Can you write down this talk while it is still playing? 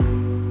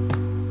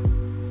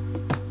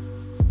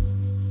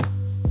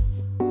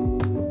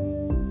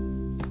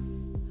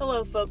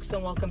Hello, folks,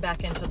 and welcome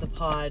back into the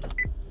pod.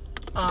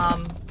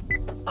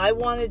 I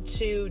wanted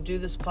to do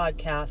this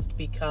podcast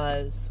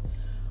because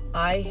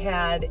I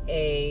had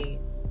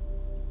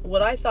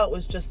what I thought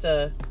was just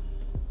a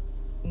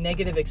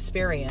negative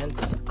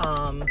experience,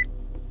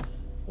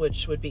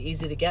 which would be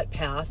easy to get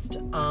past,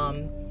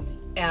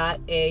 at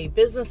a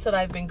business that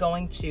I've been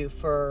going to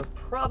for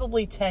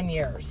probably 10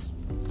 years.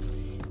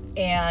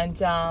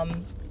 And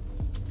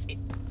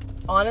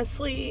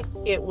honestly,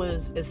 it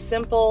was as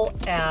simple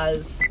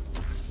as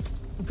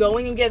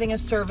going and getting a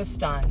service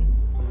done.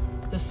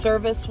 The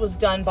service was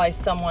done by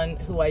someone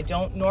who I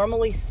don't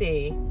normally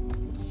see.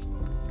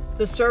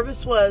 The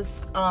service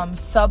was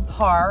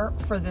subpar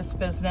for this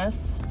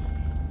business,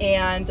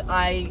 and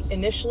I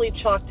initially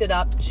chalked it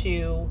up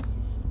to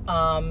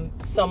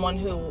someone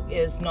who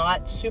is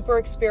not super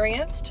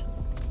experienced,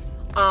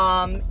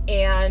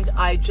 and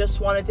I just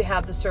wanted to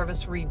have the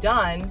service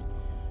redone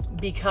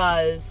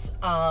because,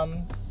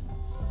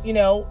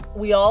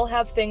 we all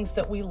have things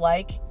that we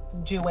like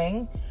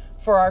doing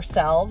for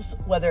ourselves,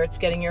 whether it's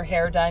getting your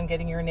hair done,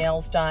 getting your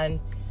nails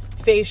done,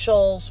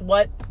 facials,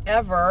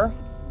 whatever.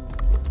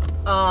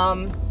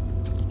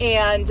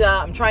 And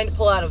I'm trying to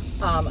pull out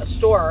of a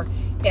store,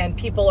 and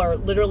people are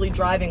literally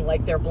driving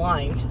like they're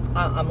blind.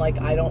 I'm like,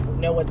 I don't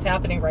know what's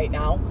happening right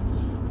now.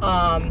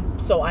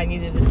 So I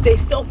needed to stay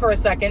still for a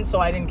second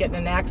so I didn't get in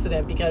an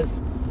accident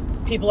because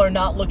people are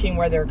not looking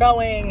where they're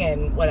going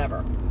and whatever.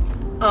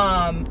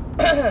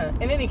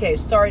 In any case,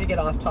 sorry to get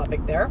off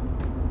topic there.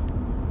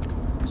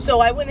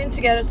 So I went in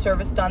to get a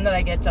service done that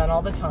I get done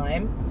all the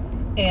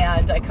time,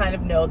 and I kind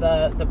of know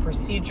the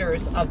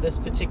procedures of this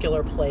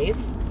particular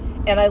place,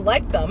 and I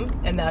like them,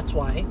 and that's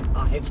why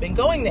I've been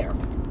going there.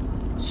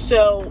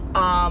 So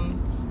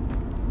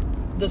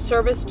the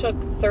service took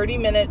 30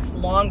 minutes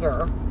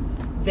longer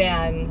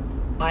than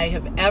I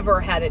have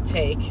ever had it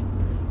take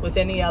with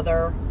any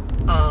other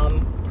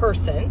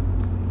person,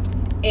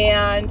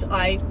 and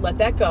I let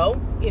that go.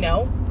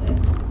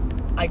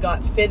 I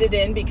got fitted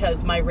in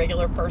because my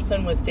regular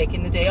person was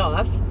taking the day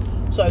off,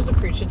 so I was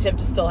appreciative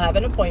to still have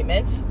an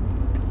appointment,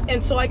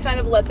 and so I kind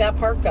of let that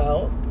part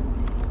go.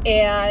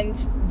 And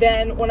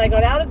then when I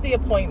got out of the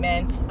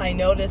appointment, I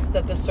noticed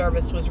that the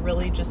service was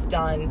really just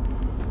done.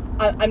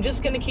 I'm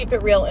just going to keep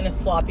it real, in a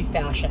sloppy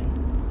fashion.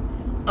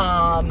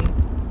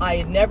 I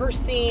had never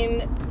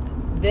seen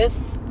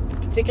this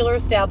particular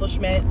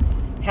establishment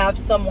have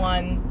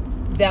someone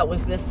that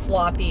was this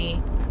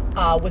sloppy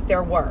with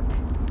their work.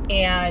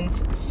 And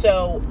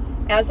so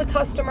as a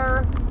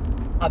customer,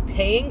 a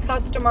paying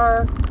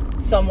customer,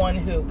 someone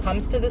who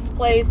comes to this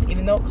place,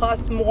 even though it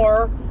costs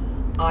more,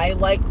 I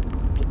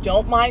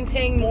don't mind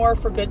paying more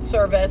for good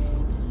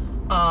service.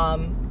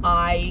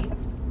 I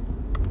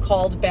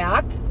called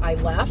back. I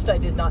left. I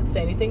did not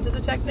say anything to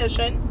the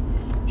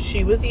technician.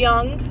 She was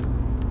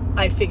young.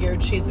 I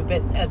figured she's a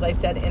bit, as I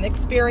said,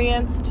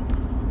 inexperienced.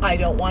 I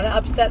don't want to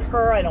upset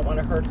her. I don't want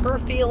to hurt her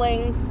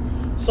feelings.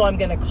 So I'm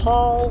going to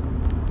call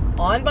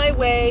on my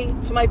way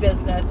to my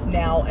business,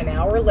 now an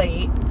hour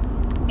late,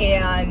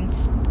 and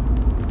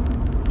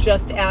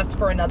just ask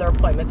for another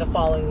appointment the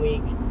following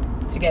week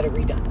to get it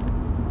redone.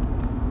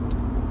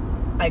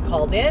 I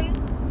called in.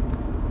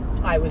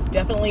 I was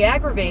definitely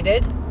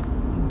aggravated,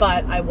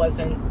 but I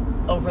wasn't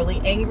overly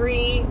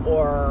angry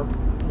or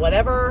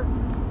whatever,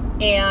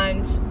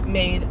 and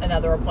made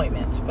another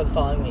appointment for the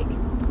following week.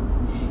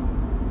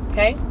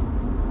 Okay?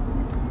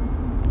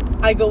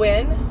 I go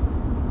in,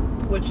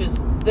 which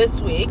is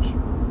this week,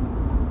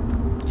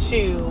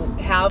 to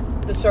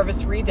have the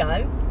service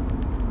redone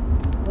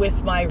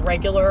with my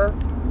regular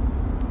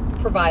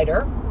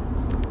provider,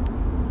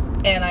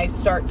 and I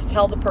start to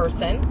tell the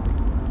person,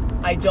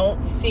 I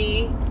don't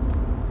see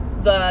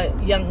the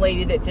young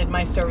lady that did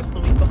my service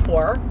the week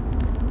before.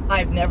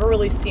 I've never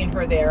really seen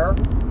her there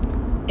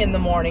in the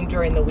morning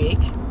during the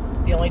week.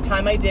 The only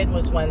time I did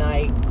was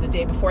the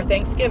day before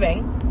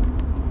Thanksgiving,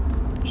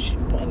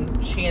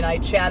 when she and I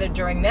chatted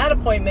during that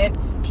appointment.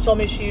 She told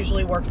me she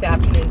usually works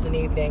afternoons and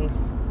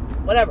evenings,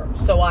 whatever.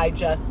 So I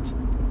just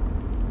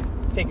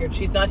figured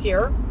she's not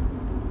here.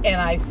 And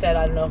I said,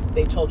 I don't know if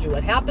they told you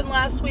what happened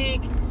last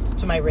week,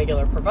 to my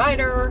regular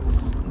provider,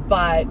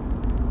 but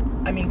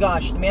I mean,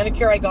 gosh, the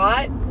manicure I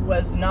got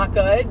was not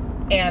good.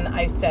 And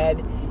I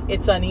said,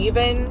 it's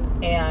uneven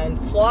and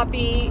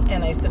sloppy.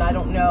 And I said, I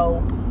don't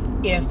know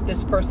if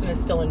this person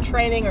is still in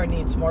training or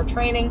needs more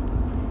training.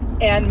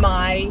 And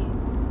my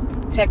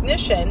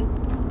technician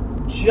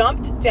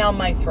jumped down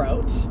my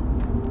throat,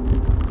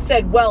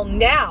 said, well,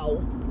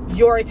 now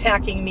you're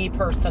attacking me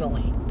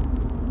personally.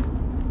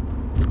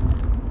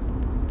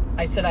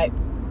 I said,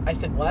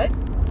 what?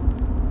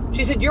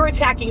 She said, you're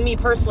attacking me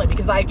personally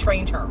because I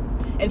trained her.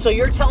 And so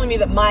you're telling me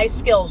that my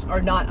skills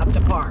are not up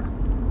to par.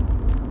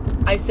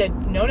 I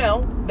said,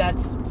 no,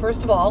 that's,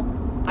 first of all,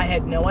 I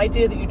had no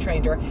idea that you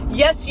trained her.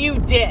 Yes, you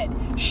did.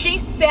 She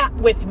sat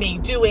with me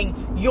doing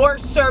your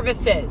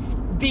services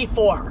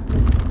before.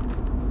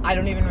 I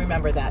don't even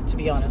remember that, to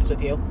be honest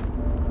with you.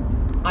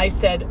 I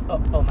said,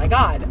 oh my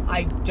God,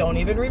 I don't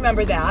even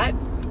remember that.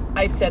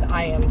 I said,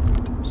 I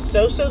am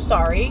so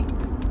sorry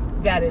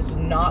that is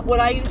not what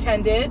I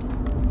intended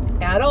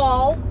at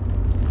all.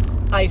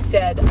 I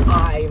said,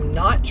 I'm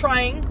not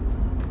trying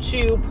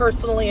to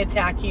personally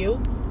attack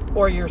you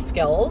or your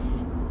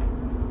skills.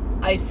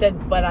 I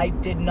said, but I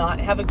did not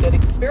have a good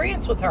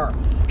experience with her.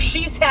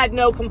 She's had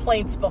no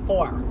complaints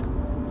before.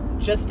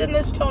 Just in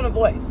this tone of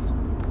voice.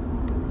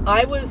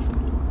 I was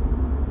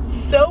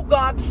so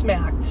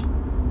gobsmacked,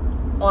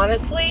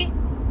 honestly,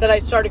 that I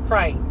started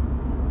crying.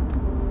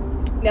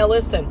 Now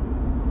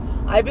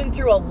listen, I've been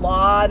through a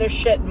lot of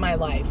shit in my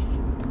life.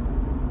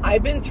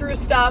 I've been through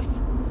stuff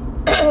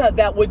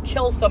that would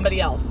kill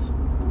somebody else.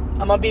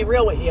 I'm going to be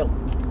real with you.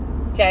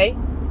 Okay?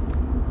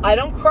 I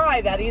don't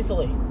cry that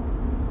easily.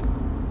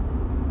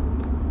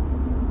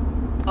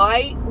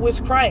 I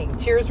was crying.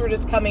 Tears were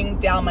just coming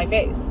down my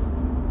face.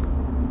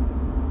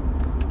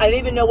 I didn't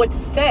even know what to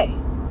say.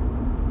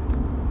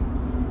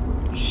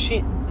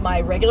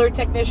 My regular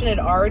technician had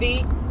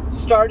already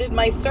started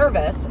my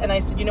service, and I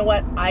said, you know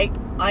what? I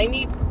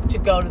need to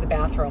go to the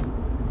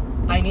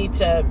bathroom. I need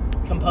to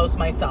compose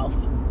myself.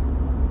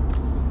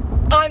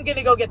 I'm going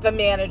to go get the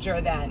manager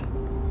then.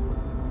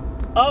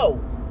 Oh,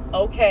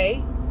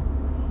 okay.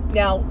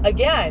 Now,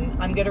 again,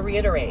 I'm going to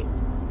reiterate.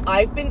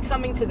 I've been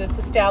coming to this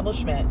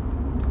establishment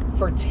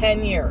for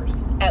 10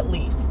 years, at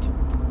least.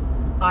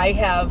 I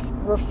have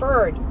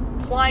referred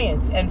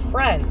clients and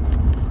friends.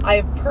 I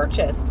have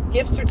purchased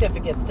gift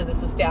certificates to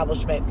this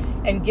establishment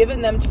and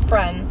given them to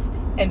friends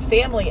and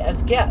family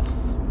as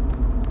gifts.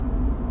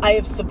 I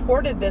have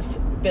supported this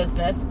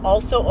business,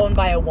 also owned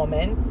by a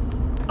woman,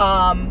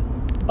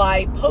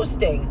 by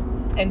posting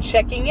and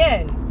checking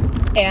in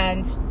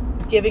and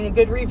giving a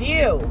good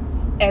review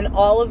and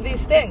all of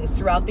these things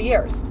throughout the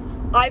years.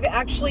 I've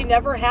actually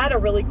never had a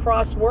really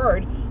cross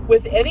word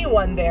with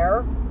anyone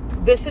there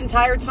this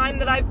entire time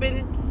that I've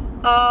been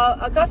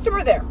a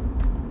customer there,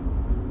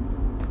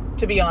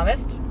 to be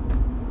honest.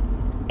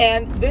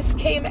 And this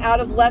came out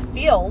of left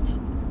field,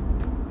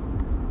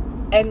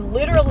 and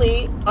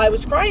literally I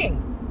was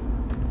crying.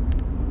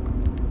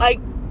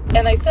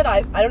 I said,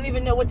 I don't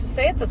even know what to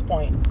say at this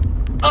point.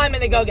 I'm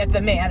going to go get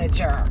the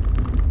manager.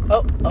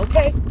 Oh,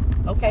 okay.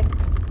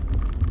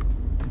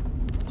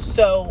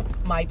 So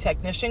my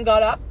technician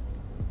got up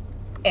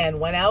and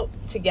went out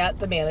to get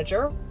the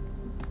manager.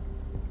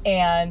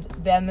 And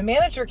then the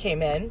manager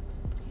came in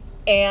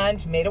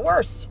and made it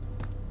worse.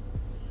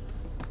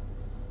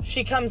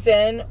 She comes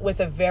in with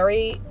a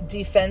very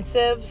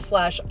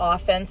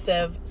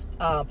defensive/offensive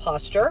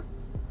posture.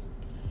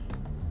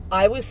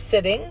 I was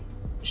sitting.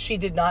 She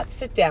did not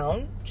sit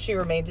down. She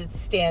remained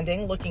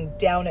standing, looking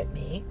down at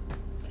me.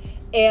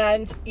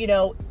 And,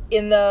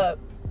 in the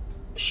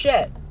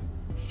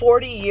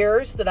 40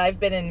 years that I've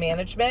been in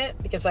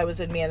management, because I was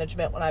in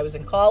management when I was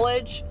in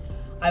college,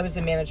 I was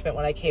in management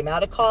when I came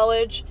out of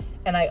college,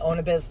 and I own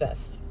a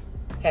business.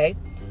 Okay?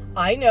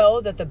 I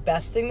know that the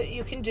best thing that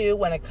you can do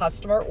when a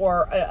customer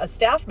or a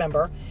staff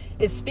member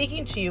is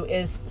speaking to you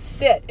is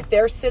sit. If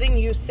they're sitting,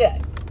 you sit.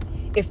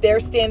 If they're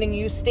standing,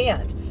 you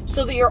stand.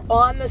 So that you're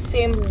on the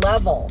same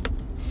level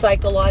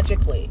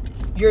psychologically.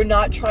 You're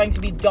not trying to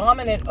be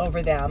dominant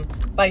over them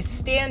by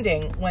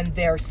standing when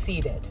they're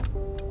seated.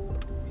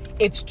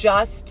 It's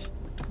just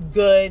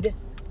good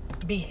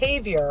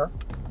behavior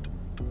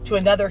to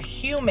another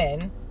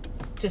human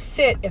to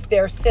sit if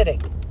they're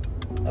sitting.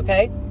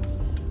 Okay?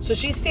 So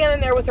she's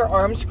standing there with her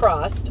arms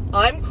crossed.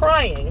 I'm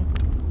crying.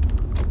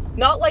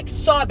 Not like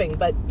sobbing,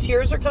 but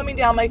tears are coming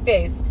down my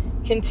face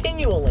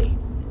continually.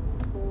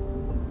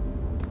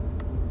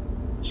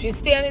 She's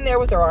standing there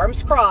with her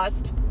arms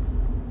crossed.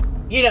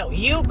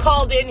 You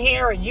called in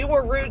here and you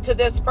were rude to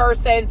this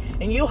person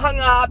and you hung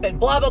up and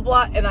blah, blah,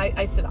 blah. And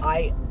I said,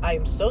 I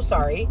am so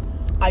sorry.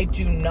 I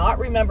do not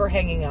remember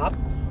hanging up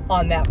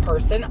on that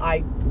person.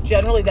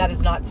 Generally, that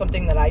is not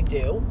something that I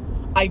do.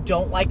 I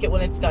don't like it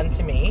when it's done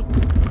to me.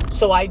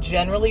 So I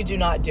generally do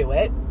not do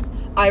it.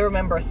 I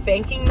remember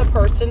thanking the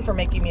person for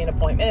making me an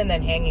appointment and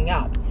then hanging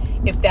up.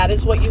 If that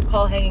is what you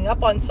call hanging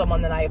up on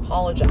someone, then I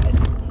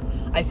apologize.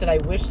 I said, I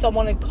wish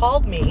someone had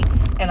called me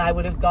and I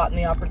would have gotten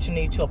the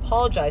opportunity to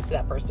apologize to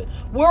that person.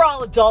 We're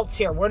all adults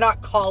here. We're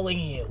not calling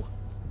you.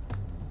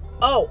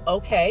 Oh,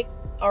 okay.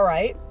 All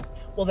right.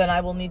 Well, then I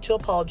will need to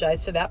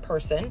apologize to that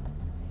person.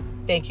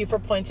 Thank you for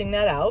pointing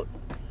that out.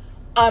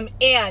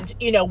 And,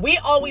 we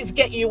always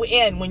get you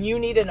in when you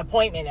need an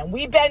appointment and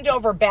we bend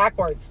over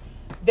backwards.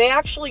 They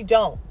actually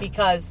don't,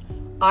 because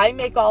I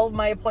make all of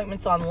my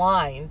appointments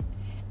online.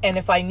 And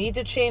if I need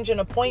to change an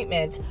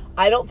appointment,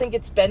 I don't think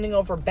it's bending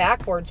over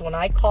backwards when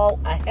I call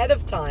ahead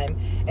of time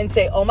and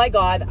say, oh my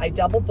God, I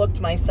double booked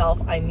myself.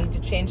 I need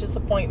to change this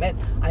appointment.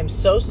 I'm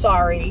so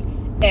sorry.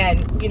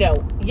 And,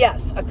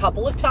 yes, a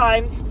couple of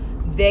times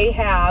they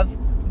have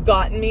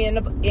gotten me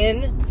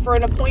in for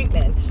an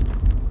appointment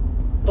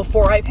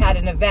before I've had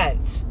an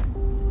event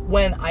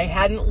when I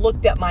hadn't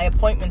looked at my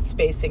appointment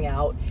spacing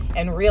out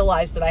and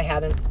realized that I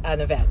had an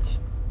event.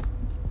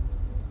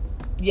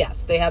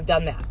 Yes, they have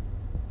done that.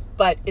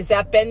 But is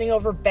that bending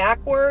over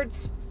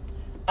backwards?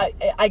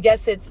 I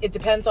guess it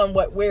depends on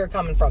where you're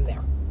coming from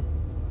there.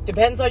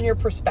 Depends on your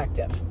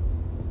perspective.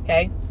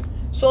 Okay?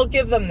 So I'll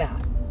give them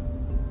that.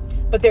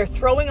 but they're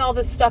throwing all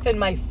this stuff in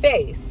my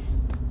face,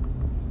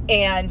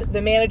 and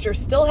the manager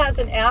still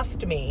hasn't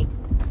asked me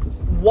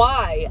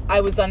why I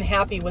was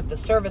unhappy with the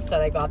service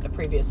that I got the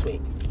previous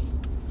week.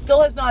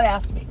 Still has not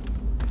asked me.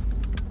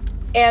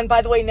 And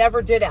by the way,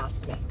 never did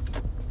ask me.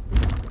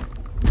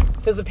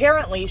 Because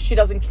apparently she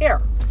doesn't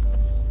care.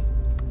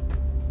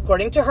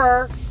 According to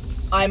her,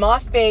 I'm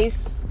off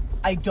base.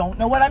 I don't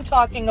know what I'm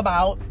talking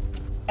about.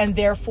 And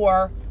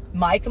therefore,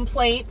 my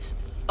complaint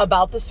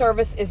about the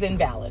service is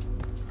invalid.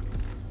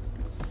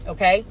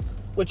 Okay?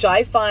 Which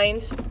I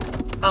find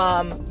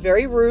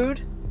very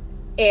rude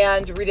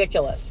and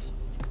ridiculous.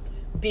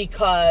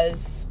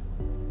 Because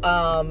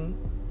I'm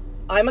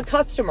a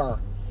customer.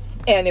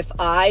 And if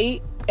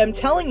I am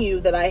telling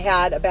you that I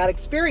had a bad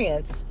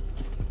experience,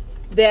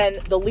 then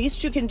the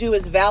least you can do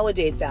is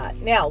validate that.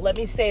 Now, let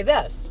me say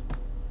this.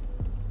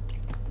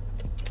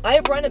 I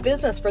have run a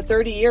business for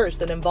 30 years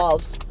that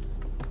involves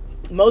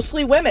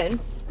mostly women,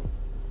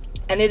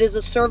 and it is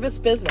a service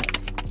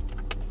business.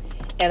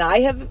 And I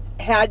have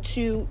had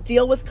to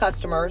deal with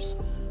customers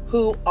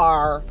who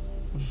are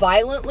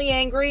violently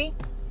angry,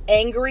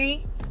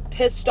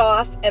 pissed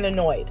off, and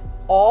annoyed.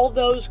 All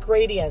those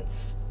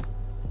gradients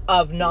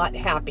of not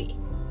happy.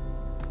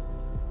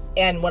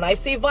 And when I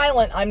say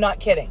violent, I'm not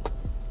kidding.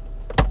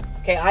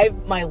 Okay,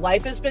 my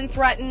life has been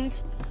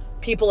threatened.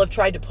 People have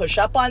tried to push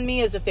up on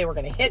me as if they were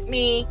going to hit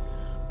me.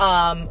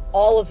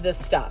 All of this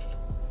stuff.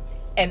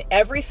 And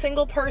every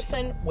single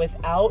person,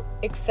 without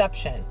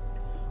exception,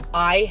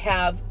 I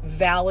have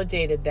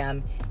validated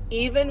them,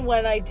 even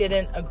when I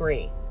didn't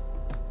agree.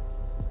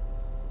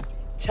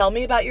 Tell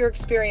me about your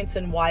experience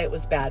and why it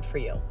was bad for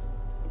you.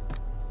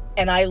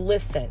 And I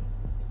listen.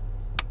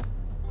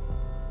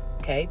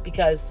 Okay,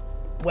 because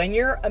when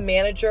you're a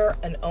manager,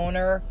 an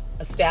owner,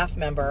 a staff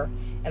member,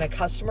 and a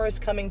customer is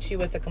coming to you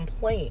with a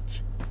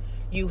complaint,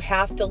 you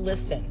have to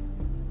listen,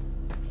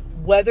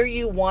 whether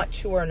you want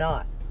to or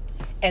not,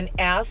 and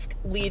ask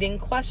leading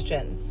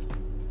questions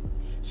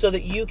so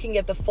that you can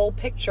get the full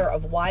picture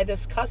of why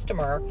this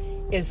customer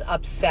is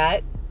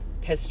upset,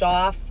 pissed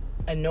off,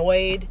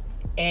 annoyed,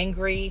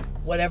 angry,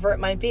 whatever it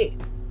might be.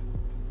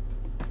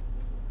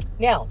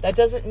 Now, that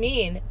doesn't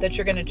mean that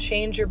you're going to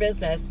change your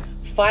business,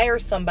 fire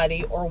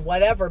somebody, or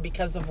whatever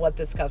because of what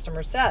this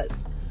customer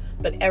says.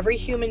 But every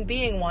human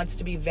being wants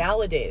to be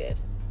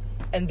validated.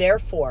 And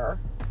therefore,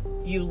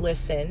 you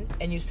listen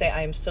and you say,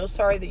 I am so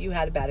sorry that you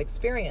had a bad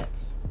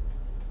experience.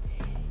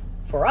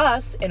 For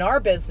us, in our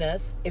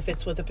business, if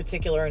it's with a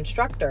particular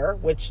instructor,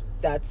 which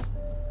that's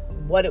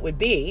what it would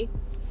be,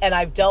 and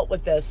I've dealt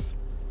with this,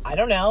 I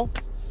don't know,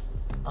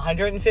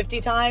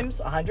 150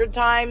 times, 100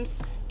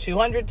 times,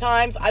 200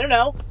 times, I don't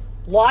know,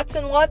 lots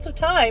and lots of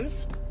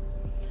times,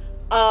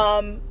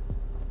 I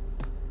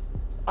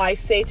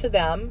say to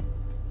them,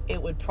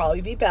 it would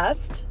probably be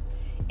best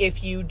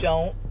if you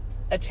don't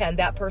attend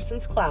that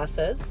person's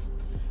classes.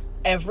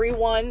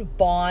 Everyone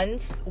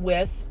bonds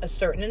with a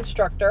certain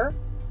instructor.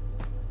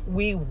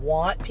 We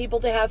want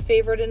people to have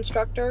favorite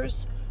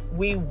instructors.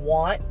 We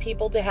want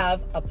people to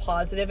have a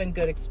positive and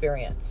good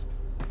experience.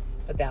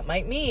 But that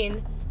might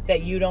mean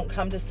that you don't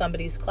come to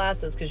somebody's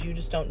classes because you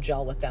just don't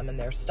gel with them and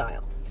their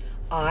style.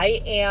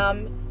 I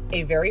am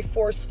a very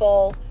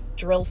forceful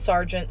drill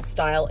sergeant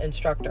style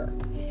instructor,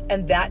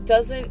 and that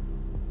doesn't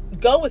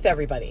go with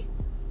everybody.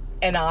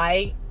 And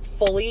I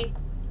fully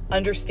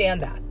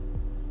understand that.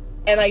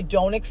 And I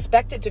don't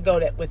expect it to go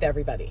with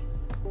everybody.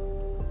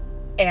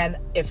 And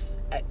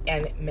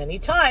many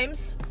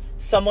times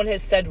someone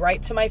has said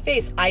right to my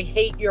face, I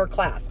hate your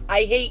class.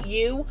 I hate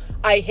you.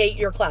 I hate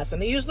your class.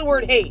 And they use the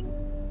word hate.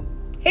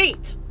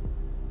 Hate.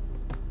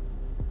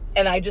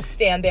 And I just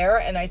stand there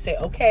and I say,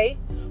 okay,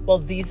 well,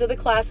 these are the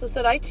classes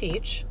that I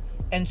teach,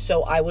 and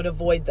so I would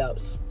avoid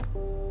those.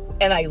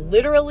 And I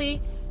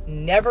literally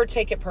never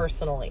take it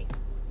personally.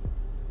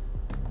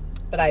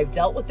 But I've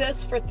dealt with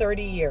this for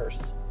 30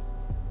 years.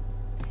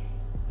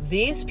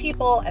 These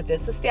people at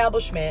this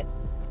establishment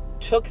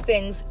took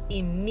things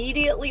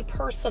immediately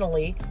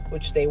personally,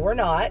 which they were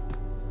not.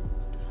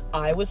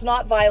 I was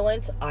not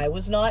violent. I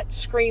was not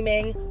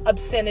screaming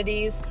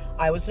obscenities.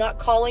 I was not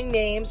calling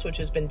names, which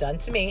has been done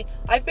to me.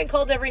 I've been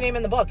called every name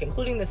in the book,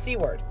 including the C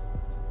word,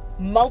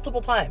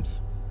 multiple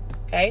times.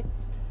 Okay?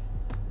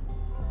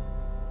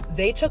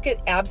 They took it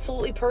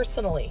absolutely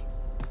personally.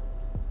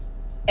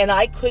 And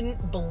I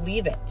couldn't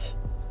believe it.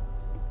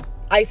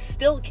 I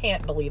still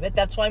can't believe it.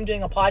 That's why I'm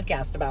doing a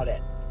podcast about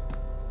it.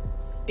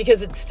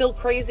 Because it's still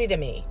crazy to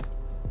me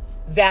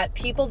that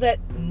people that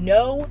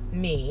know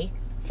me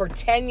for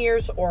 10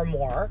 years or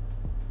more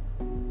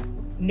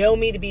know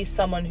me to be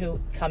someone who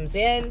comes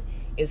in,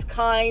 is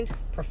kind,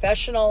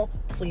 professional,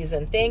 please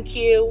and thank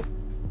you.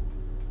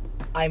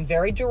 I'm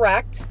very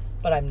direct,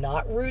 but I'm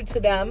not rude to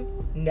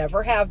them.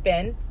 Never have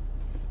been.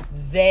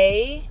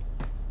 They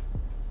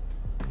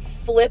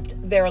flipped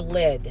their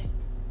lid.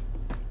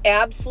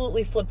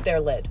 Absolutely flipped their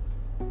lid.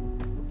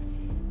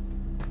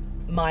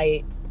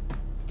 My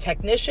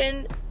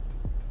technician,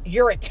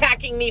 you're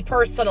attacking me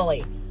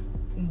personally.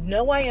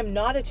 No, I am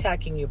not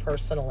attacking you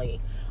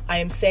personally. I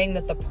am saying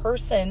that the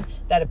person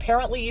that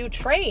apparently you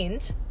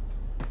trained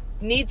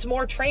needs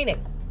more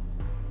training.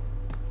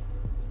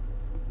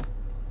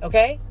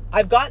 Okay?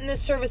 I've gotten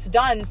this service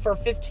done for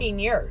 15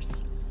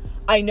 years.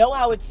 I know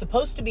how it's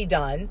supposed to be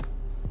done,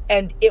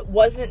 and it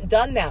wasn't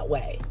done that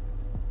way.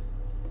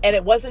 And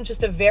it wasn't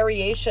just a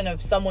variation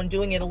of someone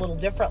doing it a little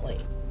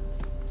differently.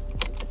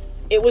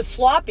 It was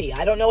sloppy.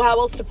 I don't know how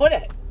else to put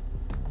it.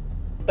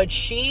 But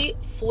she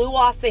flew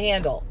off the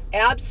handle.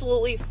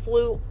 Absolutely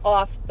flew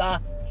off the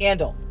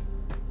handle.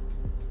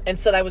 And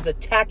said I was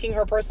attacking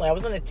her personally. I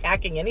wasn't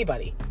attacking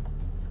anybody.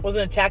 I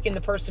wasn't attacking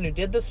the person who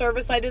did the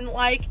service I didn't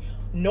like,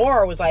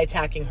 nor was I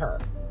attacking her.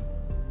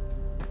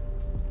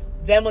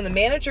 Then when the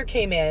manager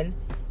came in,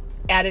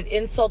 added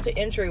insult to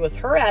injury with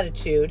her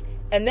attitude,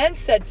 and then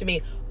said to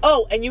me,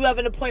 oh, and you have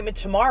an appointment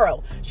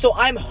tomorrow. So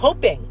I'm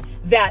hoping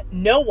that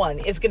no one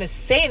is going to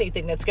say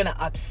anything that's going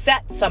to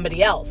upset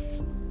somebody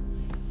else.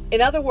 In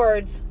other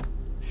words,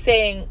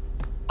 saying,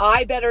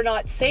 I better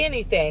not say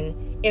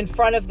anything in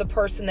front of the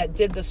person that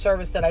did the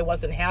service that I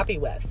wasn't happy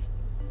with.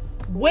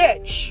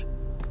 Which,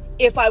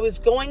 if I was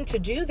going to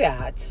do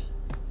that,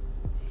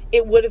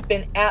 it would have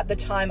been at the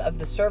time of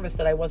the service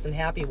that I wasn't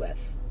happy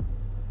with.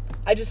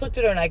 I just looked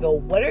at her and I go,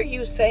 what are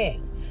you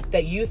saying?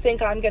 That you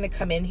think I'm going to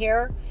come in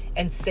here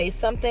and say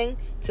something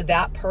to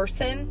that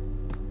person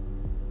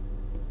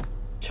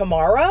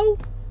tomorrow?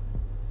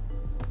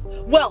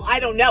 Well, I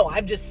don't know.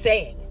 I'm just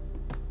saying.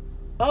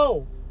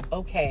 Oh,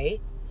 okay.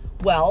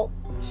 Well,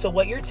 so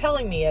what you're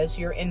telling me is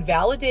you're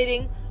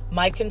invalidating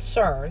my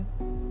concern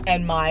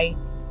and my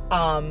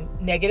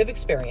negative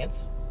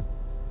experience.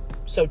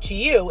 So to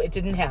you, it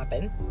didn't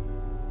happen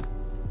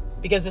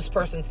because this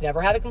person's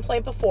never had a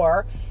complaint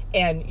before,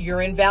 and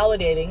you're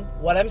invalidating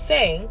what I'm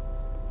saying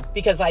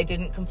because I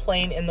didn't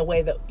complain in the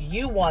way that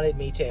you wanted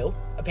me to,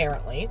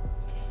 apparently.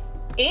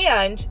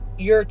 And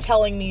you're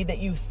telling me that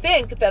you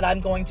think that I'm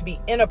going to be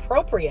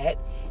inappropriate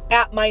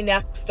at my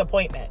next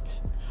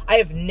appointment. I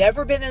have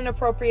never been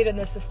inappropriate in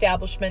this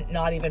establishment,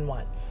 not even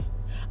once.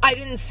 I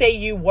didn't say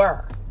you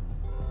were.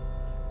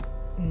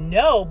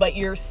 No, but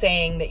you're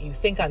saying that you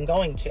think I'm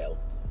going to.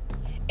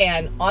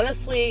 And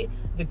honestly,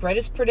 the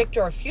greatest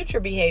predictor of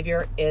future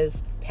behavior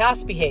is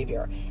past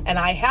behavior. And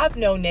I have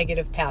no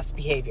negative past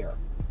behavior.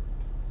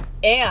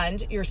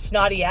 And your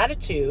snotty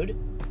attitude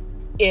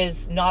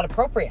is not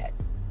appropriate,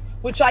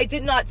 which I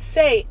did not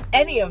say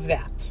any of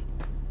that.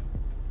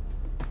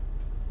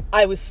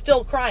 I was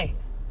still crying.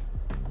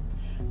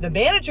 The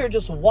manager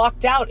just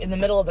walked out in the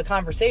middle of the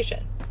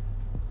conversation.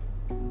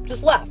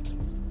 Just left.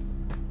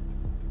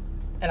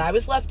 And I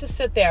was left to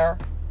sit there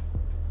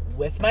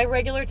with my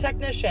regular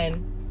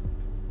technician,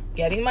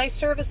 getting my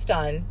service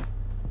done,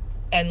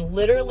 and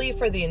literally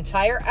for the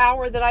entire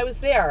hour that I was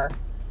there,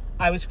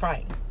 I was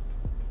crying.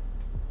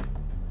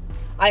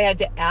 I had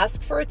to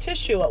ask for a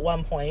tissue at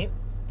one point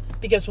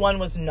because one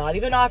was not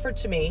even offered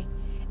to me,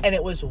 and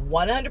it was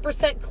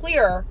 100%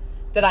 clear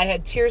that I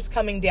had tears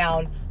coming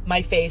down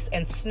my face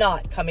and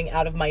snot coming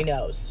out of my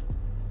nose.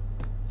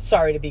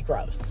 Sorry to be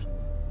gross.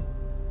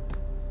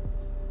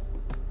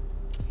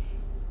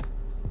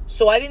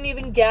 So I didn't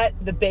even get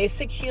the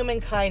basic human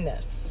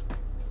kindness.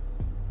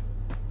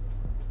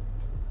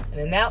 And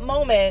in that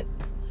moment,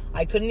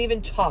 I couldn't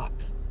even talk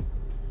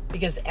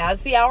because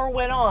as the hour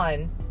went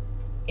on,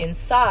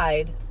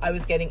 inside, I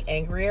was getting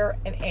angrier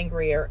and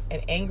angrier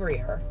and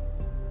angrier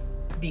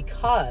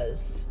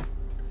because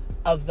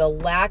of the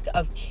lack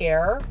of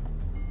care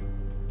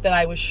that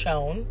I was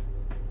shown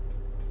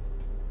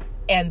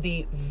and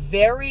the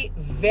very,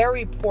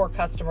 very poor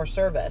customer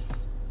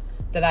service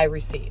that I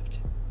received.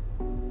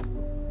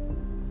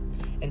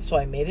 And so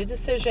I made a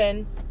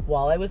decision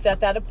while I was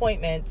at that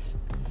appointment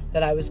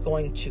that I was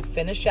going to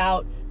finish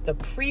out the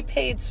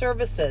prepaid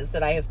services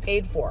that I have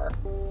paid for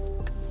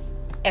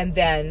and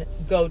then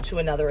go to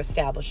another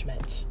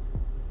establishment.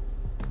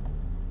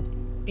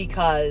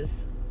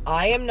 Because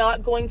I am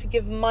not going to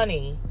give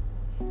money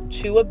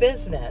to a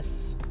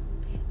business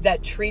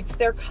that treats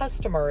their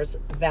customers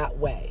that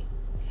way.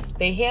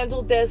 They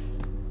handled this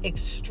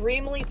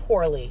extremely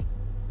poorly.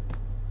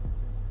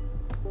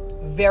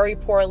 Very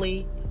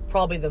poorly.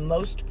 Probably the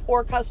most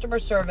poor customer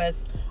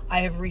service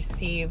I have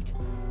received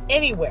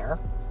anywhere.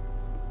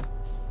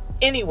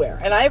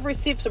 And I have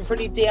received some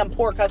pretty damn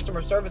poor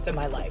customer service in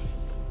my life.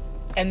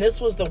 And this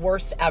was the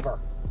worst ever.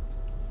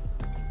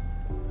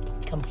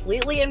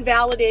 Completely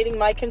invalidating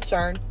my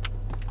concern,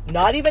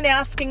 not even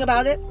asking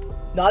about it,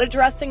 not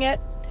addressing it,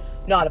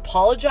 not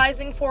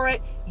apologizing for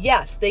it.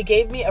 Yes, they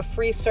gave me a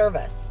free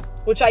service,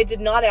 which I did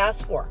not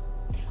ask for.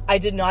 I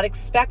did not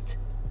expect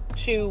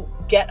to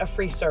get a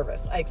free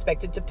service. I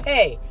expected to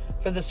pay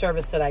for the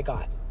service that I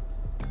got.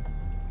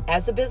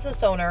 As a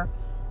business owner,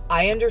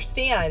 I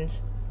understand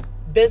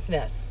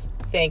business.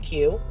 Thank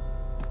you,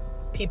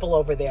 people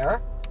over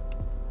there.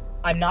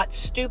 I'm not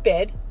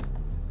stupid.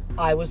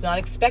 I was not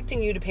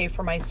expecting you to pay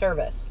for my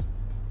service.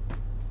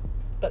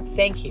 But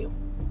thank you.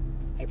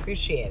 I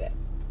appreciate it.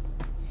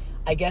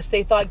 I guess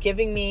they thought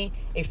giving me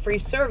a free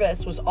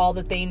service was all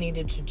that they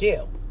needed to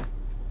do.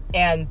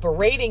 And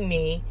berating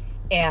me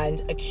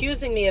and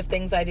accusing me of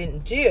things I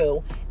didn't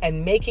do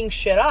and making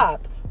shit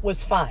up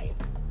was fine.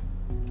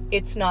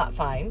 It's not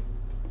fine.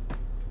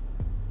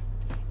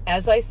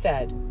 As I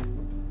said,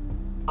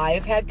 I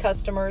have had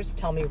customers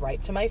tell me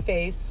right to my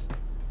face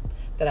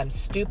that I'm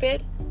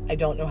stupid, I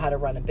don't know how to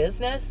run a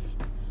business,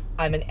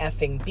 I'm an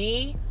effing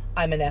B,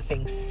 I'm an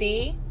effing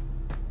C,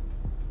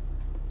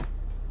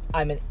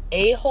 I'm an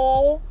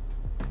a-hole,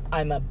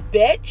 I'm a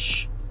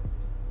bitch,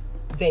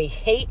 they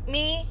hate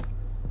me,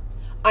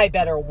 I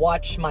better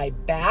watch my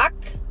back,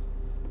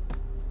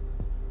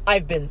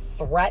 I've been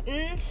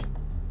threatened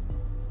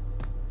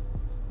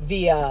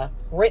via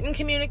written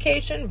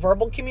communication,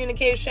 verbal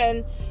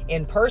communication,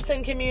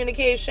 in-person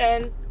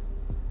communication.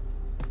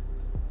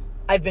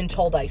 I've been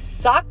told I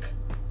suck.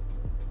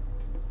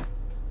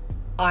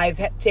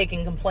 I've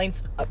taken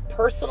complaints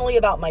personally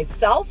about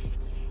myself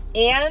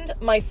and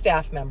my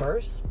staff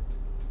members.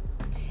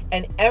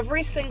 And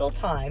every single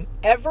time,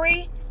 I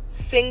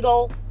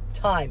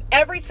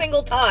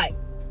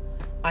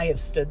have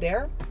stood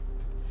there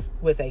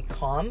with a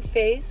calm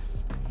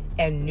face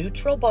and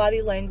neutral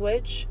body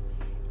language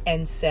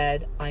and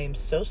said, I am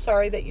so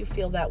sorry that you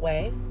feel that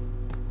way.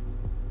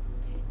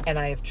 And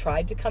I have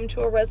tried to come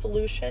to a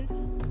resolution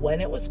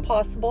when it was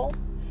possible.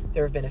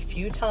 There have been a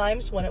few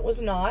times when it was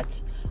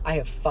not. I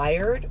have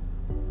fired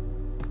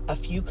a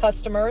few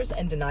customers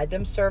and denied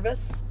them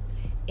service.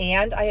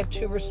 And I have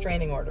 2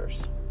 restraining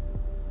orders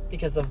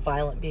because of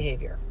violent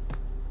behavior.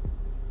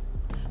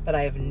 But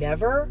I have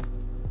never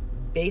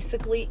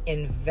basically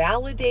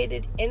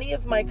invalidated any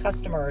of my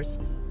customers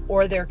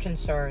or their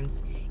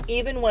concerns,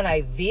 even when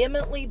I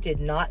vehemently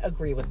did not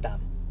agree with them.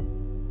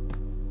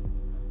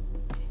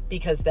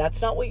 Because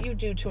that's not what you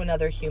do to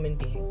another human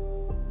being.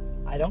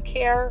 I don't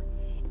care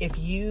if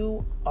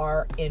you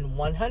are in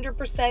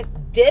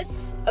 100%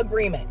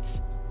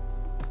 disagreement.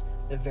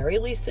 The very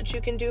least that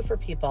you can do for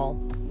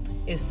people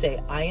is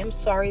say, I am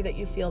sorry that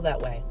you feel that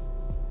way.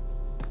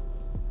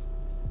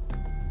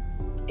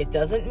 It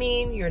doesn't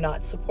mean you're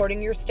not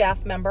supporting your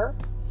staff member.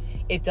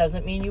 It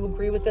doesn't mean you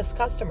agree with this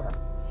customer.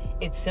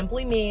 It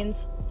simply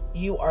means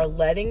you are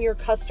letting your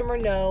customer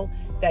know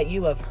that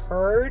you have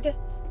heard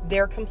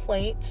their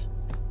complaint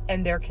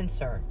and their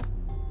concern.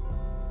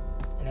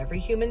 And every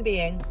human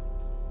being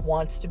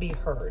wants to be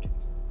heard.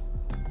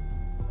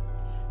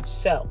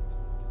 So,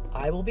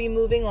 I will be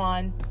moving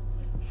on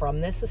from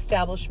this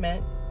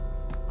establishment.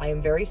 I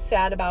am very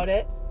sad about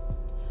it.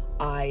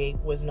 I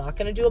was not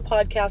going to do a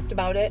podcast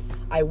about it.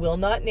 I will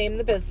not name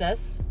the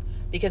business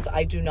because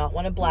I do not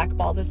want to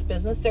blackball this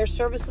business. Their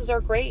services are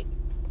great.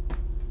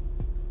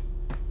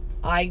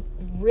 I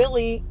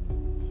really,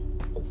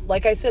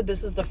 like I said,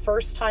 this is the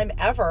first time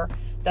ever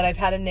that I've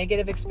had a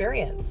negative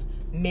experience.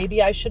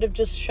 Maybe I should have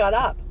just shut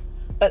up.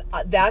 But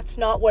that's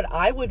not what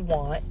I would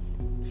want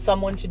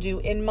someone to do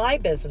in my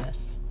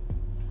business.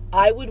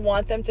 I would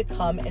want them to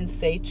come and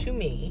say to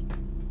me,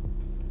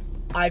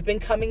 I've been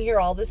coming here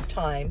all this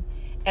time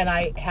and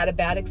I had a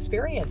bad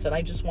experience and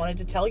I just wanted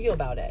to tell you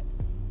about it.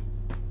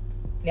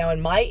 Now,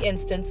 in my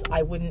instance,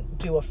 I wouldn't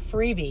do a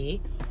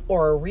freebie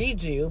or a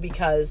redo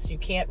because you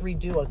can't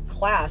redo a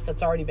class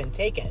that's already been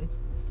taken.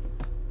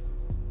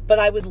 But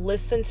I would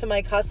listen to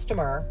my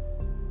customer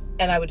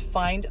and I would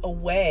find a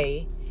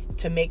way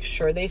to make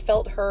sure they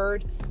felt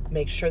heard,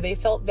 make sure they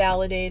felt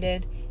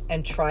validated,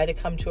 and try to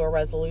come to a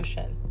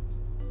resolution.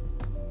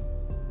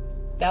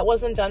 That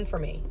wasn't done for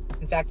me.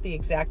 In fact, the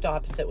exact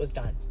opposite was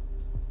done.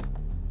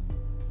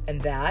 And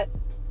that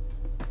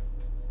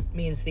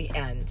means the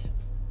end.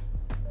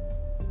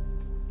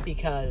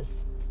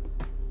 Because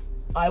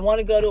I want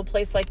to go to a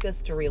place like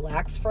this to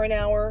relax for an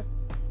hour,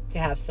 to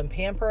have some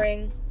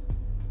pampering,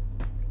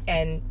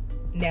 and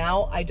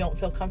now I don't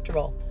feel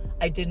comfortable.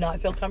 I did not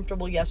feel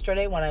comfortable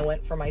yesterday when I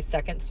went for my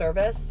second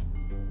service.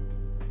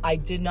 I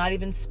did not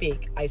even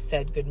speak. I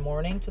said good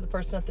morning to the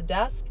person at the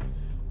desk.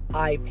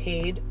 I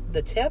paid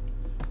the tip.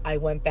 I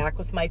went back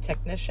with my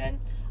technician.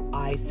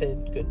 I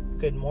said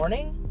good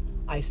morning.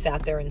 I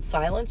sat there in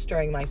silence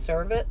during my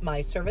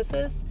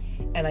services,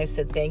 and I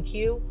said thank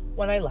you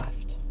when I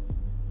left.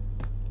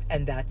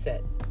 And that's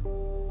it.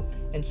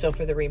 And so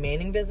for the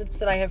remaining visits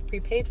that I have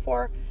prepaid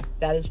for,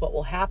 that is what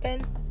will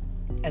happen,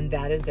 and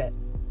that is it.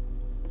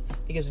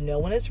 Because no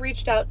one has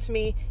reached out to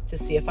me to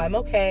see if I'm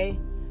okay.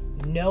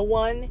 No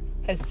one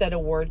has said a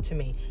word to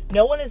me.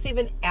 No one has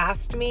even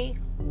asked me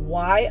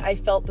why I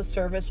felt the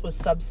service was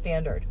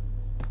substandard.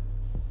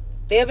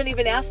 They haven't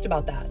even asked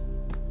about that.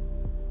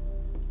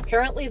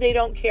 Apparently they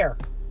don't care.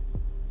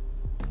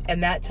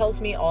 And that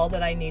tells me all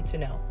that I need to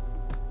know.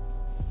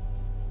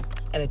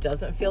 And it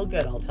doesn't feel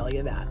good, I'll tell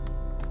you that.